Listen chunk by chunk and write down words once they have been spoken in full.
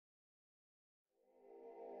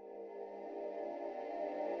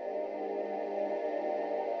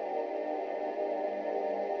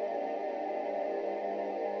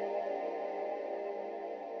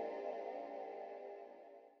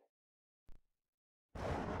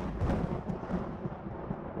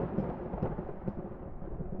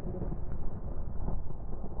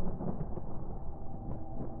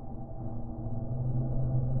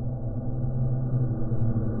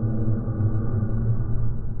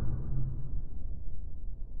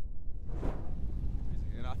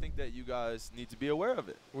that you guys need to be aware of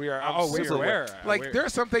it. We are. We're aware. Like, there are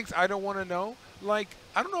some things I don't want to know. Like,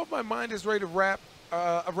 I don't know if my mind is ready to wrap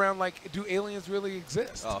around, like, do aliens really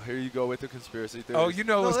exist? Oh, here you go with the conspiracy theories. Oh, you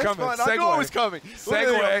know it's coming. Fine. I know it's coming.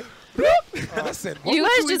 Segue. Listen, you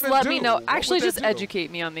guys just let me know. What Actually, would just that do? educate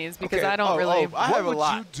me on these because Okay. I don't really. I have a What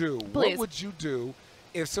lot. would you do? Please. What would you do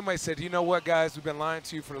if somebody said, you know what, guys, we've been lying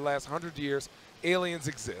to you for the last 100 years. Aliens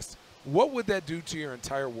exist. What would that do to your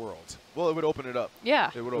entire world? Well, it would open it up. Yeah.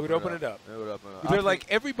 It would open it up. It would open it up. They're like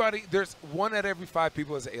everybody. There's 1 out of every 5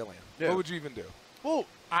 people is an alien. Yeah. What would you even do? Well,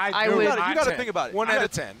 I would. You got to think about it. 1 out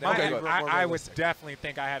of 10. I would realistic. definitely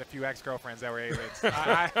think I had a few ex-girlfriends that were aliens.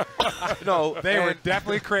 No, they were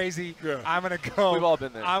definitely crazy. Yeah. I'm going to go. We've all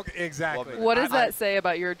been there. Exactly. What does that say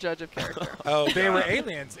about your judge of character? Oh, They were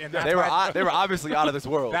aliens, and that's They why, were obviously out of this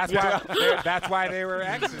world. that's why they were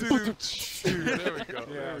exes. there we go.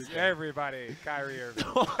 Yes, everybody, KYRIE Irving.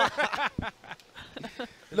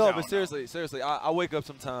 No, but seriously, I wake up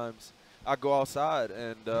sometimes. I go outside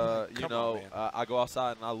and I go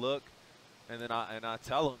outside and I look, and then I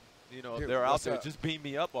tell them, Dude, they're out what's there. up? Just beam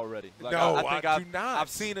me up already. Like, No, I think do not. I've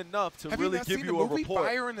seen enough to Have you really not give seen you the a movie report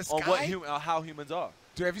Fire in the on Sky? how humans are.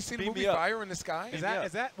 Dude, have you seen the Beam movie me up. Fire in the Sky? Is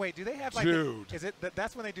that wait? Do they have like? Dude. Is it?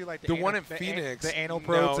 That's when they do like The one in the Phoenix. the anal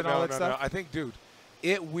probes and all that no. stuff. I think, dude,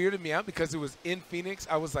 it weirded me out because it was in Phoenix.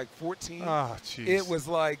 I was like 14. Oh, jeez. It was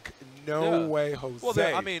like, no way, Jose.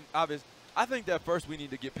 Well, I mean, obviously, I think that first we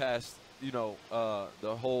need to get past,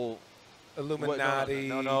 the whole Illuminati.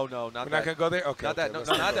 No, We're not not that. going to go there? Okay. Not that. okay, No, let's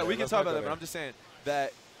not go that. there. We can Let's talk not about go that, but there. I'm just saying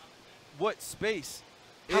that what space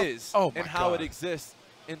How- is oh and my how it God. exists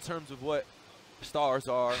in terms of what stars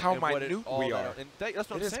are. How and what minute all we that are. And that's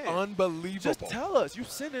what It I'm is saying. unbelievable. Just tell us. You're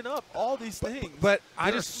sending up all these things. But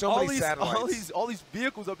There's so many satellites. all these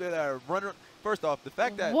vehicles up there that are running. First off, the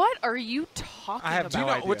fact that What are you talking I have about? Do you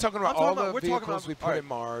know, idea. we're talking about I'm talking all about- the we're talking vehicles about- we put all right. in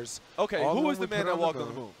Mars. okay, all who the was the ones we man put that on walked the on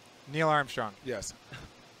the moon? Neil Armstrong. Yes.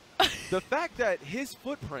 The fact that his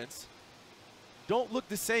footprints don't look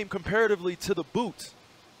the same comparatively to the boots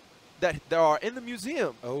that there are in the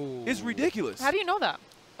museum Oh. is ridiculous. How do you know that?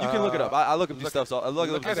 You can look it up. I look up these look stuff. I look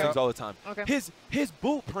look up these it things up. all the time. Okay. His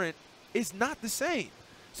boot print is not the same.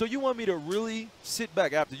 So you want me to really sit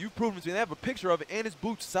back after you've proven to me? They have a picture of it and his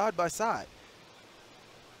boots side by side.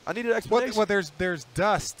 I need an explanation. Well, there's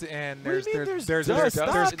dust and What do there's you mean there's there's there's,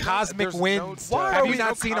 dust? there's Stop. cosmic There's no winds. dust. Why Have are you we-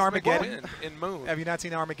 not seen Cosmic Armageddon? wind in Moon. Have you not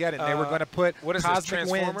seen Armageddon? They were going to put what is cosmic this,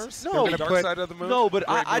 winds. Transformers? No. They're gonna Dark put- Side of the Moon? No, but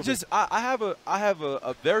Great I movie. just I have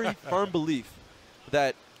a very firm belief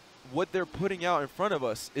that what they're putting out in front of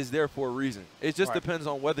us is there for a reason. It just Right. depends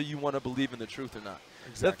on whether you want to believe in the truth or not. The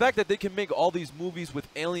Exactly. fact that they can make all these movies with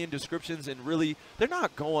alien descriptions and really they're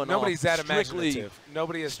not going Nobody's off that strictly, imaginative.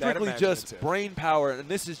 Nobody is that strictly imaginative. just brain power, and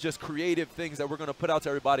this is just creative things that we're going to put out to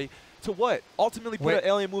everybody. To what? Ultimately, put Wait, an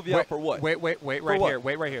alien movie out for what? Wait right what? here.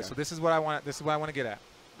 Wait right here. So this is what I want. This is what I want to get at.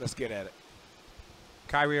 Let's get at it.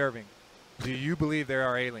 KYRIE Irving, do you believe there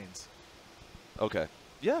are aliens? Okay.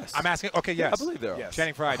 Yes. I'm asking. Okay, Yeah, yes. I believe there are. Yes.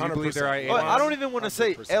 Channing Frye, do you believe there are 100%. aliens? But I don't even want to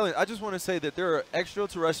say 100%. alien. I just want to say that there are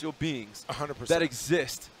extraterrestrial beings 100%. that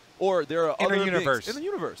exist, or there are In the other universe. beings in the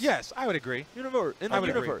universe. Yes, I would agree. In I the would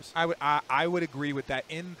universe. agree. I would agree with that.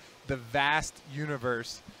 In the vast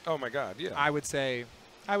universe, Oh, my God, yeah. I would say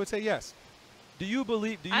yes. Do you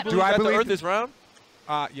believe? Do you I- believe Do I that believe- the Earth is round?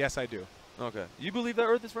 Yes, I do. Okay. You believe that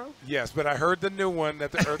Earth is round? yes, but I heard the new one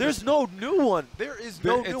that the Earth There's is... no new one. There is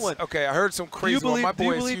no new it's- one. Okay, I heard some Do crazy you believe? one. My Do you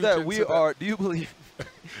boy is believe huge that into we that. are? Do you believe? Do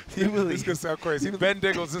you This believe? is going to sound crazy. Ben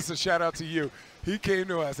Diggles, this is a shout-out to you. He came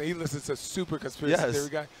to us, and he listens to super conspiracy Yes. theory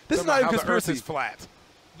guy. This is Talking not about even how the Earth conspiracy. is flat.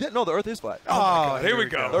 Yeah, no, the Earth is flat. Oh, my God, here we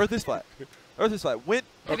go. The Earth is flat. Earth is flat. When?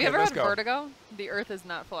 Have Okay, you ever let's had go. vertigo? The Earth is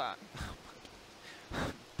not flat.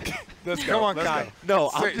 Let's go. Come on, Let's Kai. go. No,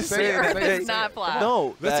 Say- I'm just say saying it. that Earth they, is not flat.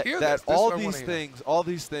 No, Let's that, hear that this. This is all what I these wanna hear. things, all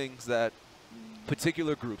these things that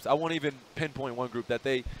particular groups. I won't even pinpoint one group that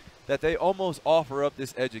they almost offer up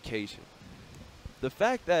this education. The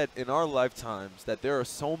fact that in our lifetimes that there are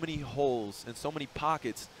so many holes and so many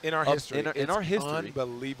pockets In our of- history. in our It's history.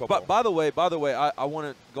 Unbelievable. But by the way, I want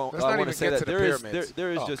to go. Let's I not want even to say get that to the there is pyramids.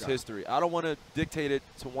 there is Oh, just God. history. I don't want to dictate it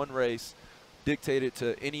to one race, dictate it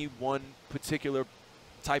to any one particular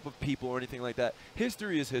type of people or anything like that.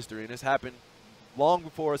 History is history, and it's happened long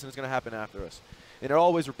before us, and it's going to happen after us, and it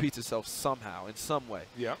always repeats itself somehow in some way.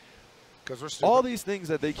 yeah, because we're stupid. All these things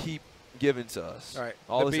that they keep giving to us, All right,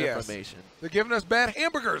 all the this BS. information. They're giving us bad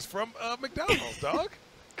hamburgers from McDonald's, dog.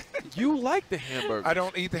 You like the hamburger? I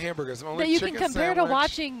don't eat the hamburgers. Only That you can chicken compare sandwich. to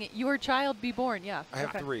watching your child be born. Yeah. I have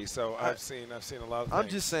Okay. 3, so I've seen a lot of I'm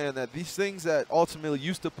things. just saying that these things that ultimately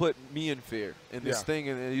used to put me in fear in this Yeah. thing,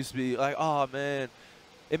 and it used to be like, oh man,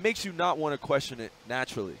 it makes you not want to question it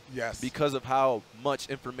naturally. Yes. Because of how much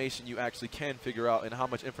information you actually can figure out and how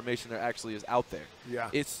much information there actually is out there. Yeah.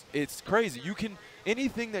 It's crazy. You can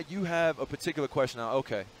anything that you have a particular question on.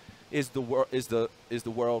 Okay, is the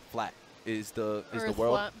world flat? Is the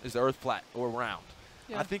earth flat or round?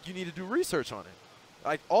 Yeah. I think you need to do research on it.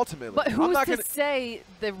 Like ultimately. But I'm who's not to gonna, say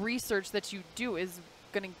the research that you do is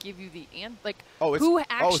going to give you the answer? Like, Oh, it's- who oh, it's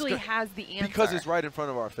actually go- has the answer? because it's right in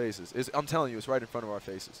front of our faces. I'm telling you, it's right in front of our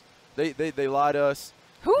faces. They lie to us.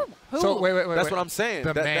 Who? So wait. That's what I'm saying.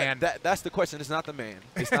 The man. That's the question. It's not the man.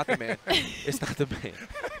 It's not the man. It's not the man.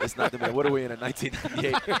 It's not the man. What are we in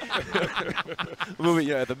 1998 movie?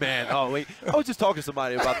 Yeah, the man. Oh wait, I was just talking to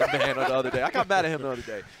somebody about the man the other day. I got mad at him the other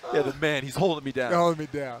day. Yeah, the man. He's holding me down. Hold me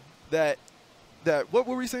down. That. What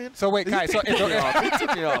were we saying? So wait, Kai. He took me off. He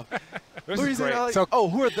took me off. What were you saying, Alex? So- oh,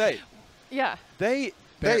 who are they? Yeah. They.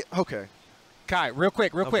 Okay. Kai, real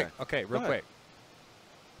quick. Okay, Okay, real Go quick.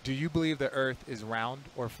 Do you believe the Earth is round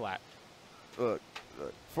or flat? Look,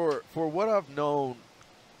 for what I've known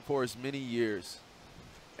for as many years,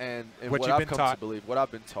 and What what you've I've been come taught. to believe, what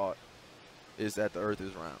I've been taught, is that the Earth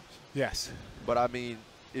is round. Yes. But I mean,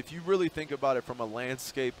 if you really think about it from a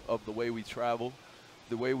landscape of the way we travel,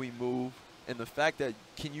 the way we move, and the fact that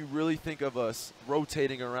can you really think of us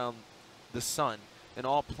rotating around the sun and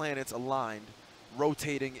all planets aligned,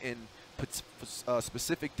 rotating in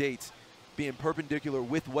specific dates, being perpendicular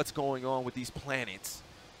with what's going on with these planets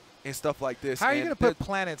and stuff like this. How are you And going to put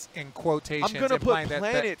planets in quotations? I'm going to put implying that-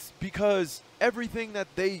 planets because everything that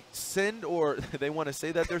they send or they want to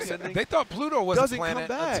say that they're sending, They thought Pluto was doesn't a planet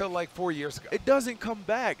come back. until like 4 years ago. it doesn't come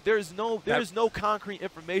back. There's no concrete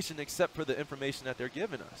information except for the information that they're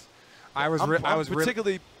giving us.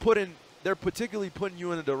 They're particularly putting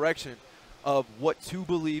you in a direction of what to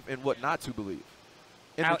believe and what not to believe.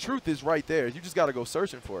 And the truth is right there. You just got to go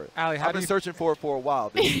searching for it. Allie, how I've do been you- searching for it for a while.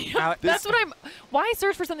 dude. That's what I'm. Why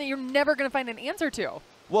search for something you're never going to find an answer to?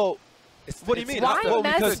 Well, It's- what do you it's mean? Why the-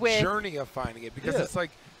 mess because with- the journey of finding it because Yeah. it's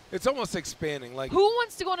like it's almost expanding. Like Who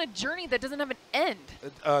wants to go on a journey that doesn't have an end?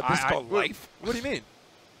 this is called life. what do you mean?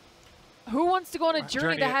 Who wants to go on a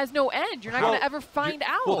journey that has no end? You're not going to ever find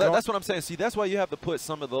out. Well, that's what I'm saying. See, that's why you have to put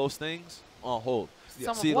some of those things on hold.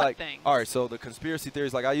 Some See, of what like, things? all right, so the conspiracy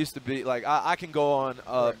theories, like I used to be, like I can go on,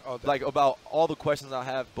 Right, all day. like about all the questions I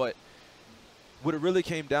have, but what it really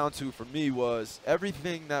came down to for me was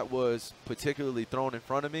everything that was particularly thrown in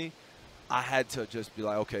front of me, I had to just be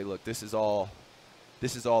like, okay, look, this is all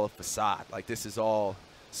a facade. Like this is all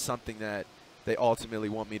something that they ultimately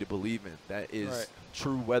want me to believe in. That is Right.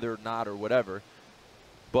 true, whether or not or whatever.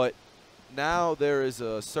 But now there is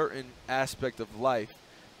a certain aspect of life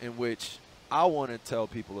in which I want to tell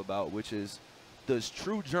people about, which is this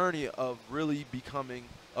true journey of really becoming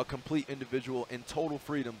a complete individual in total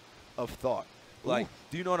freedom of thought. Like,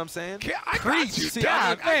 do you know what I'm saying? I got you. See,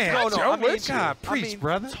 Dog, I mean, man, no, I'm I mean, with you. God, preach,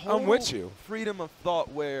 brother. total I'm with you. Freedom of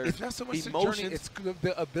thought where It's not so much the emotions. journey; it's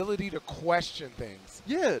the ability to question things.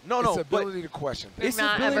 yeah, no, it's no, the but ability to question You're things. it's the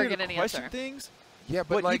not ability ever to get any question answer. things. Yeah,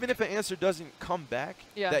 But like, even if an answer doesn't come back,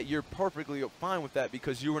 Yeah. that you're perfectly fine with that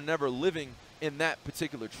because you were never living in that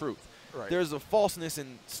particular truth. Right. There's a falseness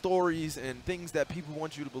in stories and things that people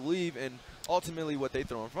want you to believe, and ultimately what they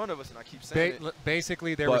throw in front of us, and I keep saying it.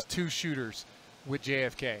 Basically, there But- was 2 shooters with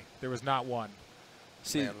JFK. There was not one.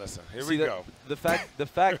 See, man, listen, here see we that- go. The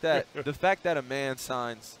fact that a man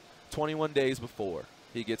signs 21 days before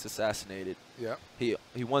he gets assassinated, Yeah. he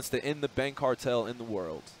wants to end the bank cartel in the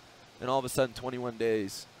world, and all of a sudden 21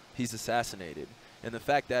 days he's assassinated, and the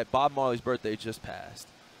fact that Bob Marley's birthday just passed,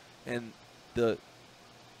 and the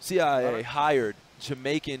CIA hired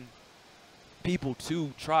Jamaican people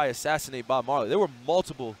to try assassinate Bob Marley. There were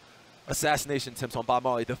multiple assassination attempts on Bob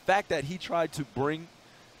Marley. The fact that he tried to bring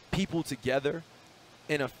people together,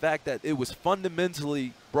 and a fact that it was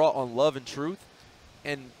fundamentally brought on love and truth,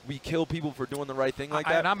 and we kill people for doing the right thing like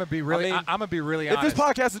that. And I'm gonna be really, I mean, I'm gonna be really if honest. this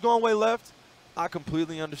podcast is going way left, I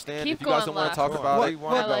completely understand. Keep if you guys going don't want to talk left. about it,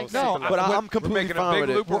 What- I like no, that. but I'm We're completely making a fine big with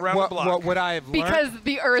it. loop around the block. what I have learned, Because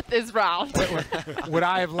the Earth is round. what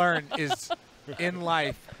I have learned is, in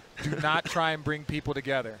life, do not try and bring people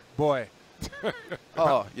together. Boy,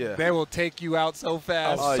 Oh yeah. they will take you out so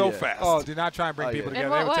fast. Oh, so yeah. fast. Oh, do not try and bring Oh, people yeah. In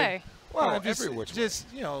together. They what will way? Well, Oh, just, every which way. just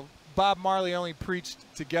Bob Marley only preached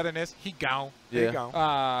togetherness. He gone. There you Yeah.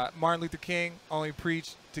 go. Martin Luther King only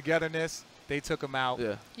preached togetherness. They took him out.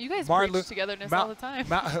 Yeah. You guys Martin preach Lu- togetherness Mal- all the time.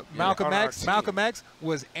 Malcolm on our X. team. Malcolm X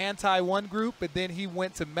was anti one group, but then he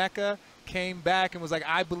went to Mecca, came back, and was like,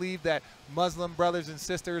 "I believe that Muslim brothers and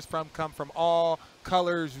sisters come from all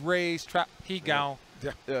colors, race, He gone.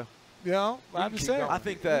 Yeah. You know, I'm can just keep saying. going. I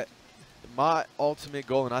think that my ultimate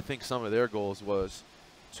goal, and I think some of their goals, was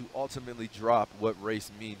to ultimately drop what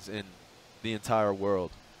race means in the entire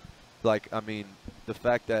world. Like, I mean, the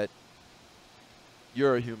fact that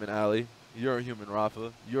you're a human, Ali, you're a human,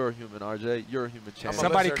 Rafa, you're a human, RJ, you're a human, Chan.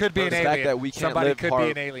 Somebody could be an the alien. fact that we can't Somebody live could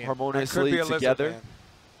be an alien. harmoniously together,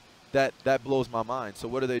 man. that blows my mind. So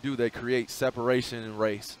what do? They create separation in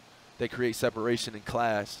race. They create separation in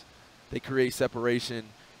class. They create separation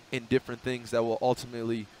in different things that will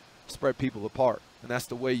ultimately spread people apart. And that's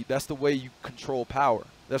the way you control power.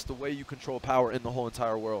 That's the way you control power in the whole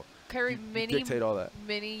entire world. KYRIE, You dictate all that.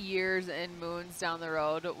 many years and moons down the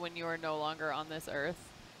road when you are no longer on this earth,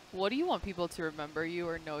 what do you want people to remember you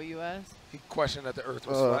or know you as? He questioned that the earth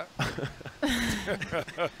was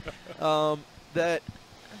flat.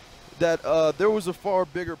 That there was a far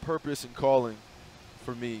bigger purpose and calling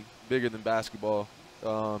for me, bigger than basketball.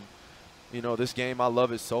 You know, this game, I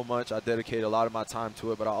love it so much. I dedicate a lot of my time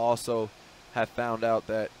to it, but I also have found out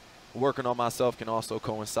that working on myself can also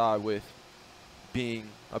coincide with being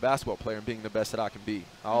a basketball player and being the best that I can be.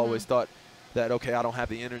 I always thought that, okay, I don't have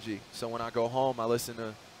the energy. So when I go home, I listen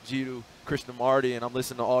to Jiddu Krishnamurti, and I'm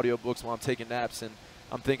listening to audiobooks while I'm taking naps, and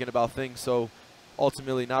I'm thinking about things. So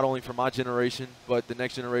ultimately, not only for my generation, but the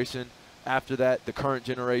next generation, after that, the current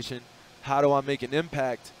generation, how do I make an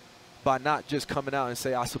impact by not just coming out and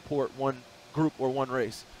say I support one group or one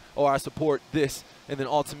race, or I support this, and then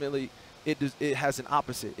ultimately it has an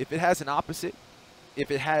opposite. If it has an opposite,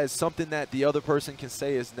 if it has something that the other person can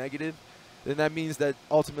say is negative, then that means that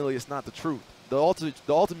ultimately it's not the truth. The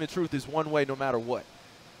ultimate truth is one way no matter what.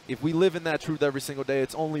 If we live in that truth every single day,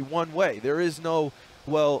 it's only one way. There is no,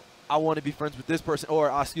 well, I want to be friends with this person, or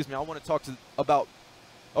excuse me, I want to talk about,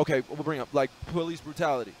 okay, we'll bring up like police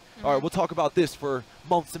brutality. All right, we'll talk about this for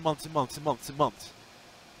months and months and months and months and months.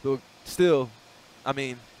 But still, I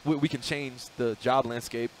mean, we can change the job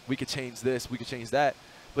landscape. We could change this. We could change that.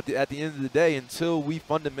 But at the end of the day, until we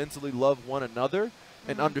fundamentally love one another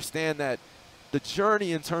and understand that the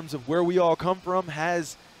journey in terms of where we all come from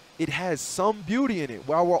has some beauty in it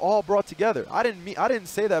while we're all brought together. I didn't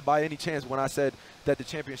say that by any chance when I said that the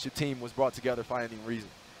championship team was brought together for any reason.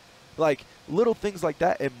 Like little things like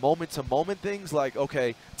that and moment-to-moment things like,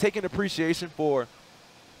 okay, take an appreciation for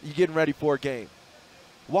you getting ready for a game.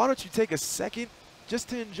 Why don't you take a second just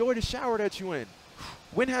to enjoy the shower that you in?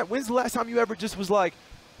 When's the last time you ever just was like,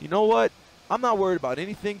 you know what? I'm not worried about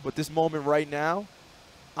anything but this moment right now.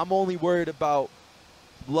 I'm only worried about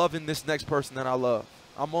loving this next person that I love.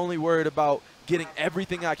 I'm only worried about getting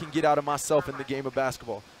everything I can get out of myself in the game of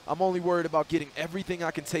basketball. I'm only worried about getting everything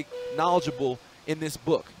I can take knowledgeable in this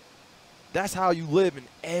book. That's how you live in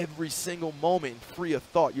every single moment, free of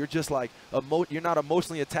thought. You're just like, you're not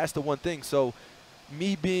emotionally attached to one thing. So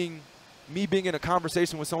me being in a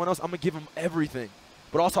conversation with someone else, I'm going to give them everything.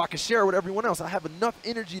 But also I can share with everyone else. I have enough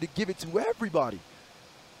energy to give it to everybody.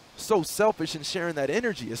 So selfish in sharing that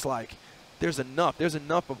energy. It's like there's enough. There's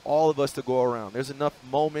enough of all of us to go around. There's enough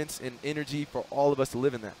moments and energy for all of us to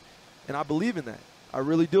live in that. And I believe in that. I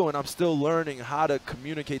really do. And I'm still learning how to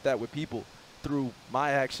communicate that with people through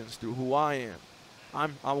my actions, through who I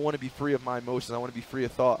am. I want to be free of my emotions. I want to be free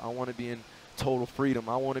of thought. I want to be in total freedom.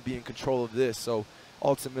 I want to be in control of this. So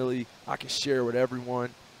ultimately, I can share with everyone.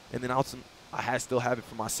 And then I still have it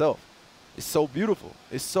for myself. It's so beautiful.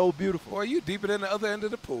 It's so beautiful. Boy, you deeper than the other end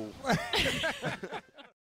of the pool.